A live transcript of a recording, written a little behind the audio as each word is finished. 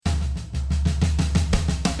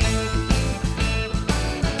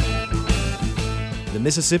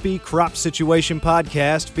Mississippi Crop Situation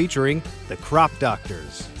Podcast featuring the Crop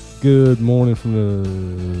Doctors. Good morning from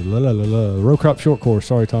the row crop short course.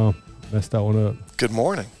 Sorry, Tom. Messed that one up. Good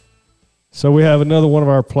morning. So we have another one of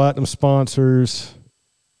our platinum sponsors,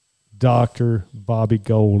 Dr. Bobby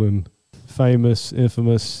Golden, famous,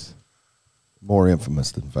 infamous. More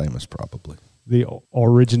infamous than famous, probably. The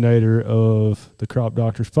originator of the Crop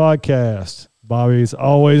Doctors podcast. Bobby, it's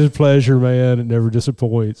always a pleasure, man. It never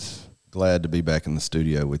disappoints. Glad to be back in the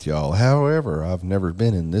studio with y'all. However, I've never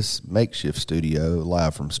been in this makeshift studio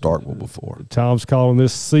live from Starkville before. Tom's calling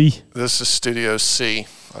this C. This is Studio C.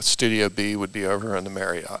 Studio B would be over in the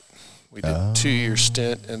Marriott. We did a 2-year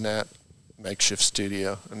stint in that makeshift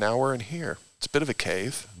studio, and now we're in here. It's a bit of a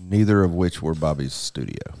cave. Neither of which were Bobby's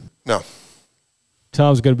studio. No.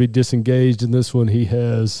 Tom's going to be disengaged in this one. He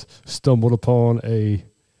has stumbled upon a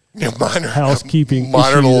housekeeping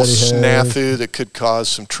minor little issue snafu that could cause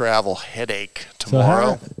some travel headache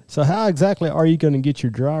tomorrow. So how exactly are you going to get your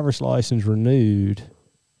driver's license renewed?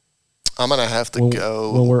 I'm going to have to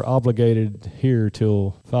go. When we're obligated here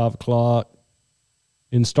till 5 o'clock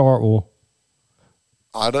in Starkville.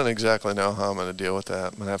 I don't exactly know how I'm going to deal with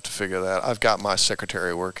that. I'm going to have to figure that out. I've got my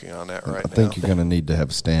secretary working on that right now. I think you're going to need to have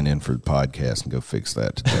a stand-in for the podcast and go fix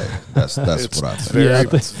that today. That's what I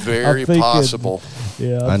think. It's very possible.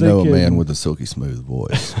 I know a man with a silky smooth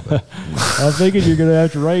voice. But, I'm thinking you're going to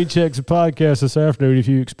have to rain check some podcast this afternoon if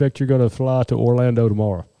you expect you're going to fly to Orlando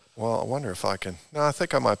tomorrow. Well, I wonder if I can. No, I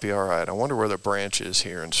think I might be all right. I wonder where the branch is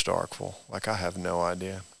here in Starkville. I have no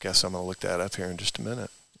idea. Guess I'm going to look that up here in just a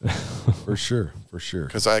minute. For sure.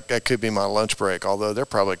 Because that could be my lunch break, although they're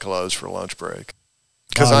probably closed for lunch break.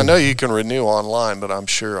 Because I know you can renew online, but I'm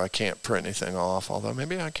sure I can't print anything off, although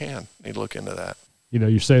maybe I can. Need to look into that. You know,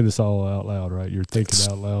 you're saying this all out loud, right? You're thinking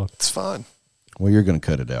out loud. It's fun. Well, you're going to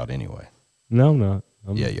cut it out anyway. No, I'm not.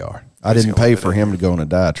 Yeah, you are. I didn't pay for him to go on a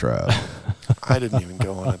diatribe. I didn't even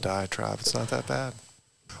go on a diatribe. It's not that bad.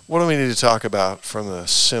 What do we need to talk about from the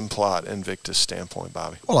Simplot Invictus standpoint,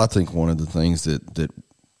 Bobby? Well, I think one of the things that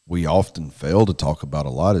we often fail to talk about a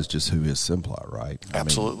lot is just who is Simplot, right?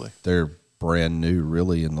 Absolutely. They're brand new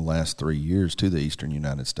really in the last 3 years to the eastern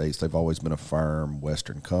United States. They've always been a firm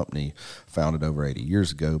Western company founded over 80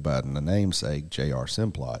 years ago by the namesake J.R.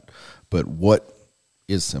 Simplot. But what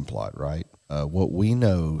is Simplot, right? What we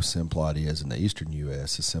know Simplot is in the eastern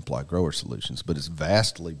U.S. is Simplot Grower Solutions, but it's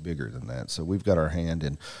vastly bigger than that. So we've got our hand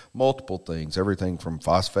in multiple things, everything from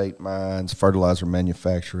phosphate mines, fertilizer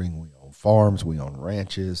manufacturing. We own farms, we own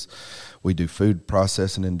ranches. We do food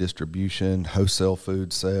processing and distribution, wholesale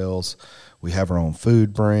food sales. We have our own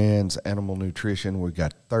food brands, animal nutrition. We've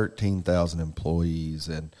got 13,000 employees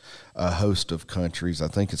in a host of countries. I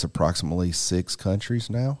think it's approximately 6 countries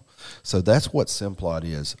now. So that's what Simplot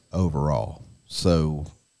is overall. So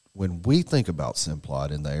when we think about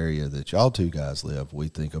Simplot in the area that y'all two guys live, we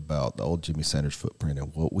think about the old Jimmy Sanders footprint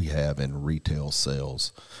and what we have in retail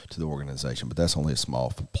sales to the organization. But that's only a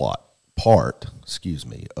small part of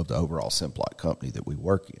the overall Simplot company that we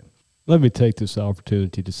work in. Let me take this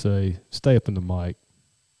opportunity to say, stay up in the mic.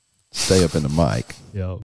 Stay up in the mic.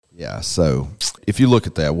 Yeah. Yeah, so if you look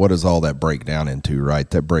at that, what does all that break down into, right?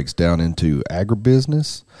 That breaks down into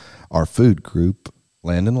agribusiness, our food group,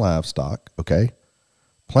 land and livestock, okay,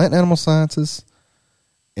 plant and animal sciences,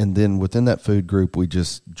 and then within that food group, we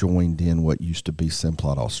just joined in what used to be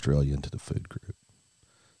Simplot Australia into the food group.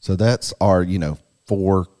 So that's our,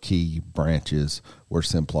 4 key branches where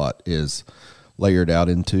Simplot is layered out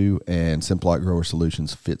into, and Simplot Grower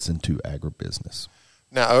Solutions fits into agribusiness.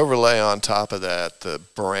 Now, overlay on top of that the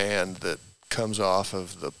brand that comes off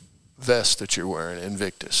of the vest that you're wearing,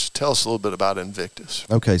 Invictus. Tell us a little bit about Invictus.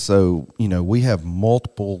 Okay, so, we have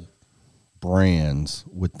multiple brands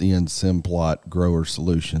within Simplot Grower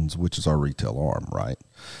Solutions, which is our retail arm, right?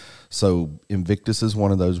 So Invictus is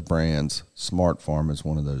one of those brands. Smart Farm is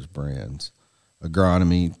one of those brands.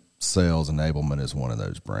 Agronomy Sales Enablement is one of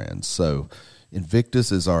those brands. So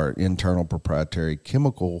Invictus is our internal proprietary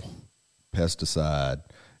chemical pesticide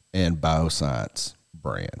and bioscience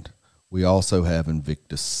brand. We also have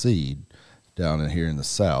Invictus Seed down in here in the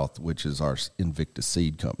South, which is our Invictus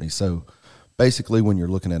Seed company. So basically when you're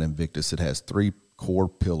looking at Invictus, it has 3 core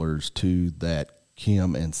pillars to that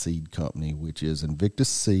chem and seed company, which is Invictus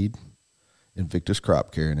Seed, Invictus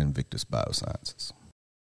Crop Care, and Invictus Biosciences.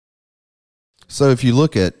 So if you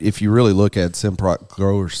really look at Simplot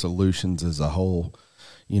Grower Solutions as a whole,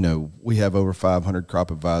 we have over 500 crop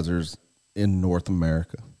advisors in North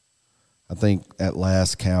America. I think at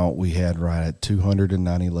last count we had right at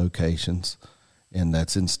 290 locations and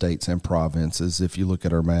that's in states and provinces. If you look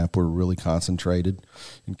at our map, we're really concentrated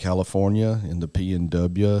in California, in the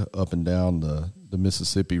PNW, up and down the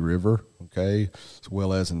Mississippi River, okay, as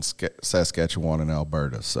well as in Saskatchewan and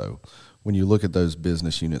Alberta. So when you look at those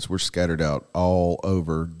business units, we're scattered out all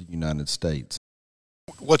over the United States.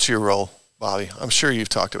 What's your role, Bobby? I'm sure you've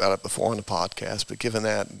talked about it before on the podcast, but given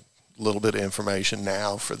that little bit of information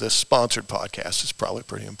now for this sponsored podcast is probably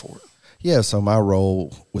pretty important. Yeah, so my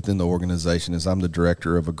role within the organization is I'm the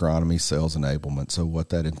director of agronomy sales enablement. So what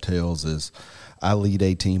that entails is I lead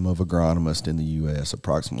a team of agronomists in the U.S.,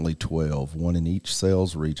 approximately 12, one in each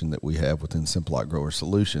sales region that we have within Simplot Grower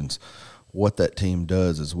Solutions. What that team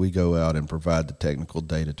does is we go out and provide the technical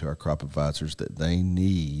data to our crop advisors that they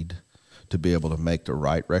need to be able to make the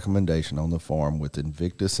right recommendation on the farm with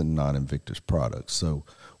Invictus and non-Invictus products. So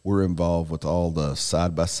we're involved with all the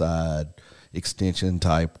side-by-side extension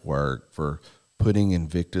type work for putting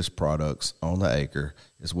Invictus products on the acre,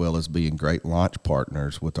 as well as being great launch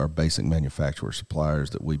partners with our basic manufacturer suppliers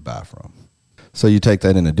that we buy from. So you take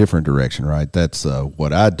that in a different direction, right? That's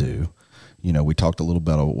what I do. You know, we talked a little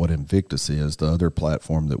bit about what Invictus is. The other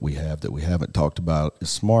platform that we have that we haven't talked about is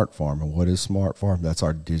Smart Farm. And what is Smart Farm? That's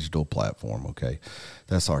our digital platform, okay?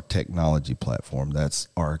 That's our technology platform. That's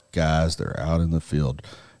our guys that are out in the field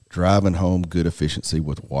driving home good efficiency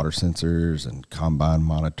with water sensors and combine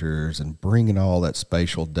monitors and bringing all that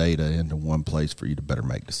spatial data into one place for you to better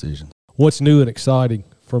make decisions. What's new and exciting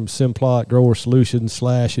from Simplot Grower Solutions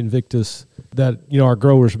 / Invictus that, you know, our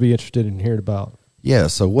growers would be interested in hearing about? Yeah,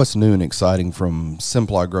 so what's new and exciting from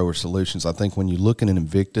Simplot Grower Solutions? I think when you look at an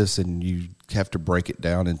Invictus and you have to break it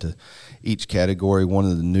down into each category, one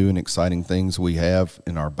of the new and exciting things we have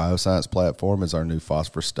in our bioscience platform is our new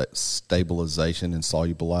phosphorus stabilization and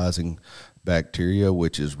solubilizing bacteria,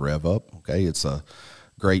 which is RevUp. Okay, it's a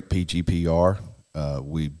great PGPR.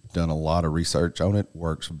 We've done a lot of research on it.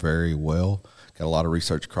 Works very well. Got a lot of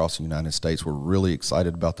research across the United States. We're really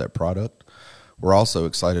excited about that product. We're also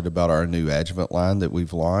excited about our new adjuvant line that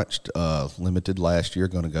we've launched, limited last year,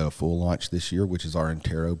 going to go full launch this year, which is our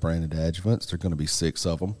Intero branded adjuvants. There are going to be 6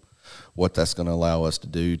 of them. What that's going to allow us to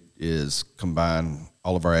do is combine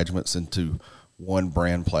all of our adjuvants into one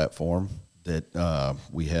brand platform that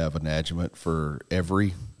we have an adjuvant for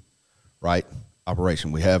every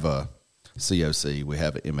operation. We have a COC, we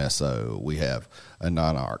have an MSO, we have a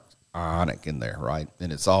non-ionic in there, right?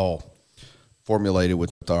 And it's all formulated with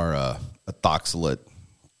our ethoxylate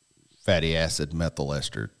fatty acid methyl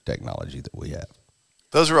ester technology that we have.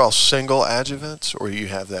 Those are all single adjuvants, or you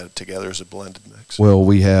have that together as a blended mix? Well,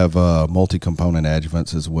 we have multi-component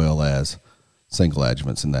adjuvants as well as single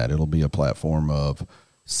adjuvants in that. It'll be a platform of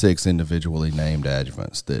 6 individually named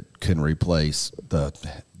adjuvants that can replace the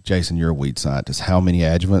Jason, you're a weed scientist. How many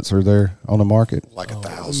adjuvants are there on the market? Like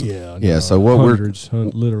 1,000. Yeah. Yeah. So what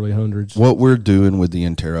literally hundreds. What we're doing with the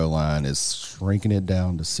Intero line is shrinking it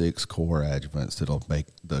down to 6 core adjuvants that'll make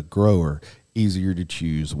the grower easier to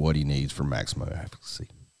choose what he needs for maximum efficacy.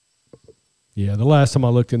 Yeah, the last time I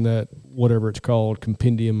looked in that, whatever it's called,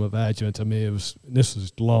 compendium of adjuvants, I mean, this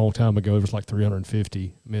was a long time ago. It was like 350.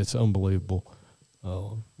 I mean, it's unbelievable.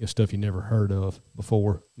 Stuff you never heard of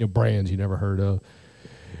before, brands you never heard of.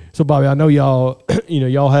 So, Bobby, I know y'all,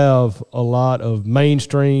 y'all have a lot of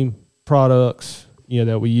mainstream products,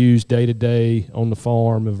 that we use day to day on the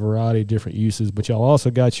farm, a variety of different uses, but y'all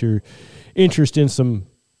also got your interest in some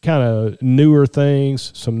kind of newer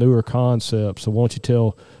things, some newer concepts. So why don't you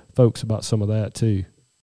tell folks about some of that too?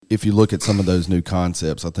 If you look at some of those new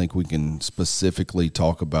concepts, I think we can specifically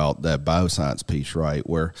talk about that bioscience piece, right?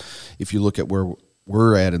 Where if you look at where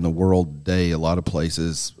we're at in the world today, a lot of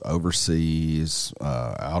places overseas,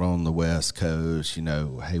 out on the West Coast,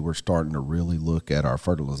 hey, we're starting to really look at our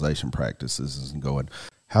fertilization practices and going,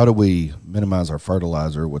 how do we minimize our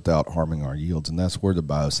fertilizer without harming our yields? And that's where the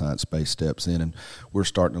bioscience space steps in. And we're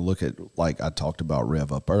starting to look at, like I talked about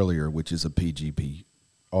RevUp earlier, which is a PGPR,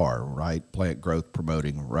 right? Plant growth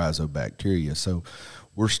promoting rhizobacteria. So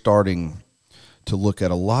we're starting to look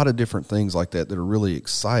at a lot of different things like that are really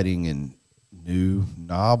exciting and new,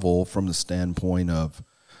 novel from the standpoint of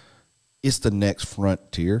it's the next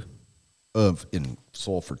frontier in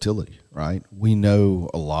soil fertility, right? We know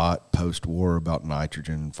a lot post-war about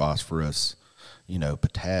nitrogen, phosphorus,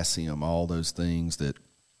 potassium, all those things that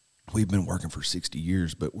we've been working for 60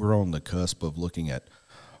 years, but we're on the cusp of looking at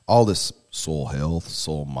all this soil health,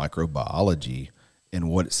 soil microbiology, and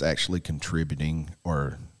what it's actually contributing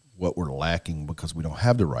or what we're lacking because we don't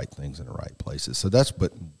have the right things in the right places. So that's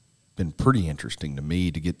been pretty interesting to me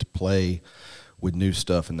to get to play with new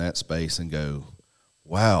stuff in that space and go,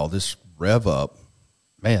 wow, this RevUp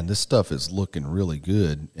man, this stuff is looking really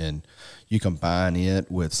good. And you combine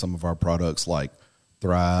it with some of our products like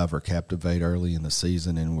Thrive or Captivate early in the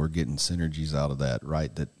season, and we're getting synergies out of that,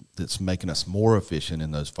 right? That's making us more efficient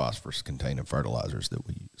in those phosphorus-containing fertilizers that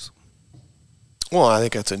we use. Well, I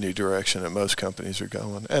think that's a new direction that most companies are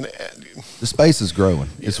going. And the space is growing.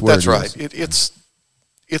 It's where that's right.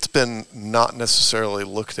 It's been not necessarily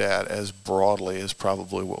looked at as broadly as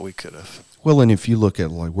probably what we could have. Well, and if you look at,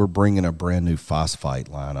 like, we're bringing a brand new phosphite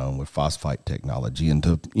line on with phosphite technology, and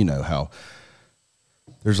to, you know, how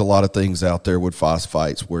there's a lot of things out there with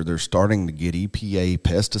phosphites where they're starting to get EPA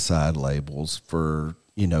pesticide labels for,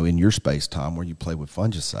 you know, in your space time where you play with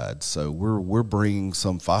fungicides. So we're bringing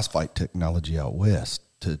some phosphite technology out west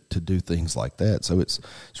to do things like that. So it's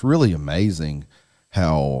really amazing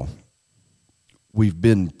how we've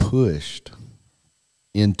been pushed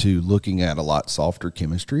into looking at a lot softer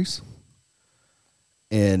chemistries.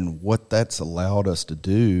 And what that's allowed us to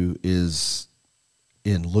do is,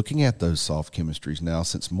 in looking at those soft chemistries now,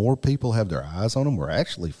 since more people have their eyes on them, we're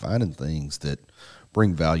actually finding things that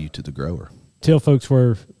bring value to the grower. Tell folks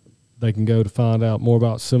where they can go to find out more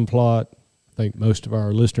about Simplot. I think most of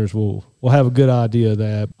our listeners will have a good idea of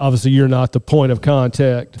that. Obviously, you're not the point of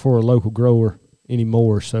contact for a local grower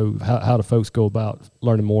anymore, so how do folks go about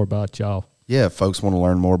learning more about y'all? Yeah, if folks want to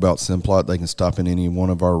learn more about Simplot, they can stop in any one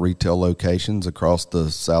of our retail locations across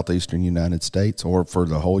the southeastern United States, or for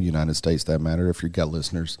the whole United States, that matter. If you've got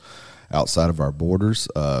listeners outside of our borders,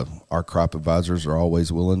 our crop advisors are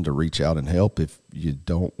always willing to reach out and help. If you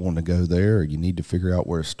don't want to go there, or you need to figure out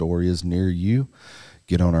where a store is near you,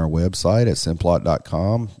 get on our website at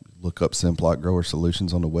simplot.com. Look up Simplot Grower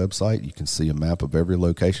Solutions on the website. You can see a map of every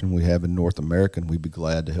location we have in North America, and we'd be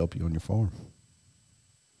glad to help you on your farm.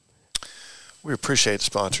 We appreciate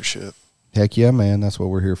sponsorship. Heck yeah, man. That's what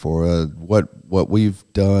we're here for. What we've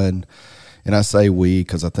done, and I say we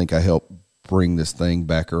because I think I helped bring this thing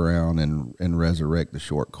back around and resurrect the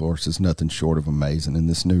short course, is nothing short of amazing. In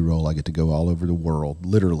this new role, I get to go all over the world,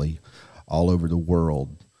 literally all over the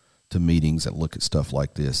world, to meetings that look at stuff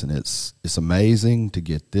like this. And it's amazing to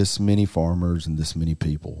get this many farmers and this many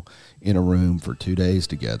people in a room for 2 days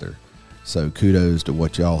together. So kudos to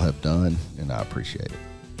what y'all have done, and I appreciate it.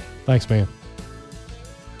 Thanks, man.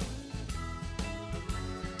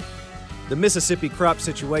 The Mississippi Crop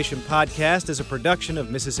Situation Podcast is a production of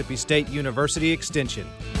Mississippi State University Extension.